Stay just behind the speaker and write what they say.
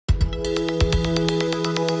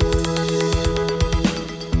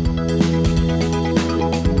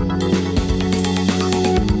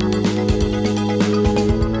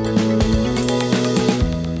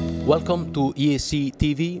to ESC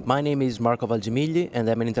TV. My name is Marco Valgimigli and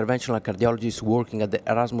I'm an interventional cardiologist working at the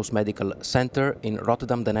Erasmus Medical Center in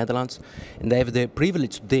Rotterdam, the Netherlands. And I have the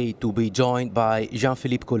privilege today to be joined by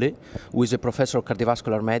Jean-Philippe Collet, who is a professor of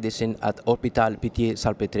cardiovascular medicine at Hôpital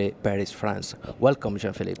Pitié-Salpêtrière, Paris, France. Welcome,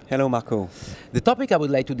 Jean-Philippe. Hello, Marco. The topic I would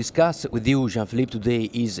like to discuss with you, Jean-Philippe, today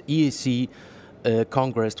is ESC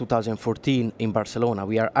Congress 2014 in Barcelona.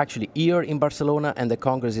 We are actually here in Barcelona and the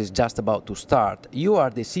Congress is just about to start. You are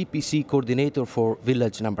the CPC coordinator for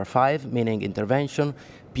Village number 5, meaning intervention,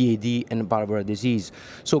 PAD and valvular disease.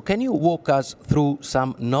 So can you walk us through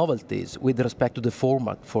some novelties with respect to the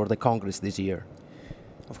format for the Congress this year?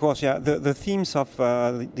 Of course, yeah. The themes of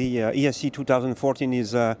the ESC 2014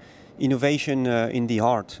 is innovation in the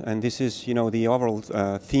heart, and this is, the overall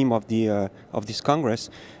theme of this Congress.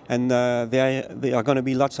 And there are going to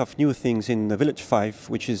be lots of new things in the Village 5,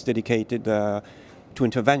 which is dedicated to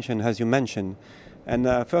intervention, as you mentioned. And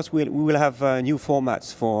first, we will have new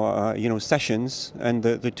formats for sessions, and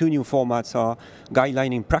the two new formats are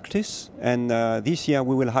guideline in practice. And this year,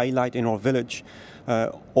 we will highlight in our village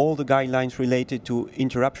all the guidelines related to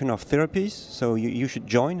interruption of therapies. So you should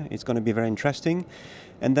join; it's going to be very interesting.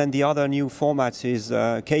 And then the other new formats is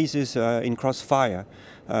cases in crossfire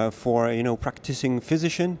for practicing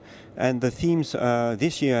physician, and the themes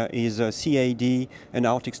this year is CAD and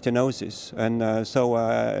aortic stenosis, and so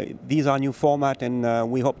these are new format,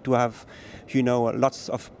 and we hope to have lots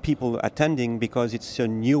of people attending because it's a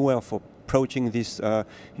new way of approaching these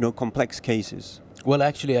complex cases. Well,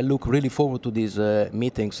 actually, I look really forward to these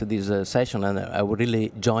meetings, this session, and I will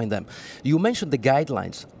really join them. You mentioned the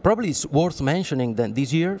guidelines. Probably it's worth mentioning that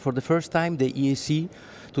this year, for the first time, the ESC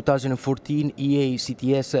 2014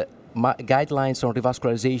 EACTS guidelines on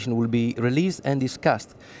revascularization will be released and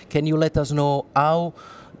discussed. Can you let us know how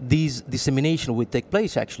this dissemination will take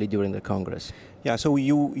place actually during the Congress? Yeah, so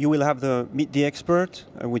you will have the Meet the Expert,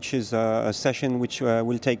 which is a session which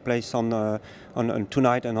will take place on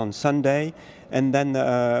tonight and on Sunday, and then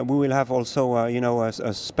we will have also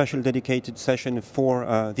a special dedicated session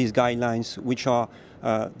for these guidelines, which are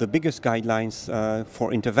the biggest guidelines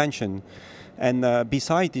for intervention. And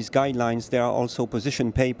beside these guidelines, there are also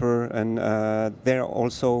position paper, and there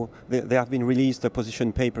have been released a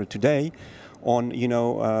position paper today on looking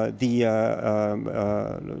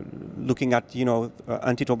at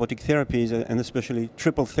antithrombotic therapies, and especially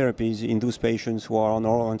triple therapies in those patients who are on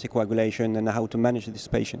oral anticoagulation, and how to manage these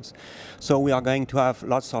patients. So we are going to have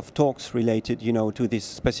lots of talks related to these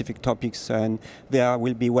specific topics, and they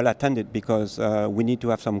will be well attended because we need to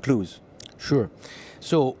have some clues. Sure.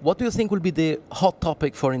 So what do you think will be the hot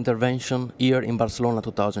topic for intervention here in Barcelona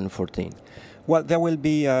 2014? Well, there will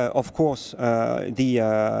be, of course, the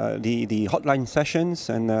hotline sessions,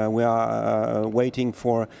 and we are waiting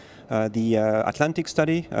for the Atlantic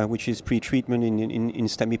study, which is pre-treatment in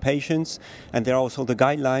STEMI patients, and there are also the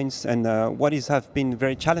guidelines. And what has been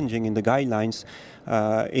very challenging in the guidelines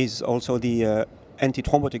is also the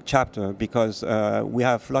antithrombotic chapter, because we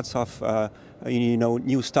have lots of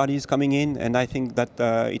new studies coming in, and I think that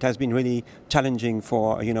it has been really challenging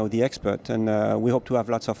for the expert, and we hope to have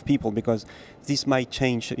lots of people because this might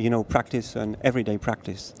change practice and everyday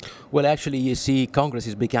practice. Well, actually, ESC Congress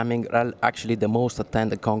is becoming actually the most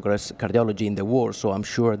attended Congress cardiology in the world, so I'm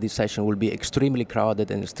sure this session will be extremely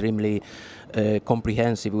crowded and extremely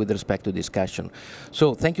comprehensive with respect to discussion.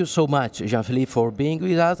 So thank you so much, Jean-Philippe, for being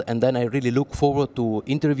with us, and then I really look forward to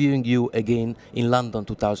interviewing you again in London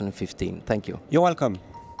 2015. Thank you. You're welcome.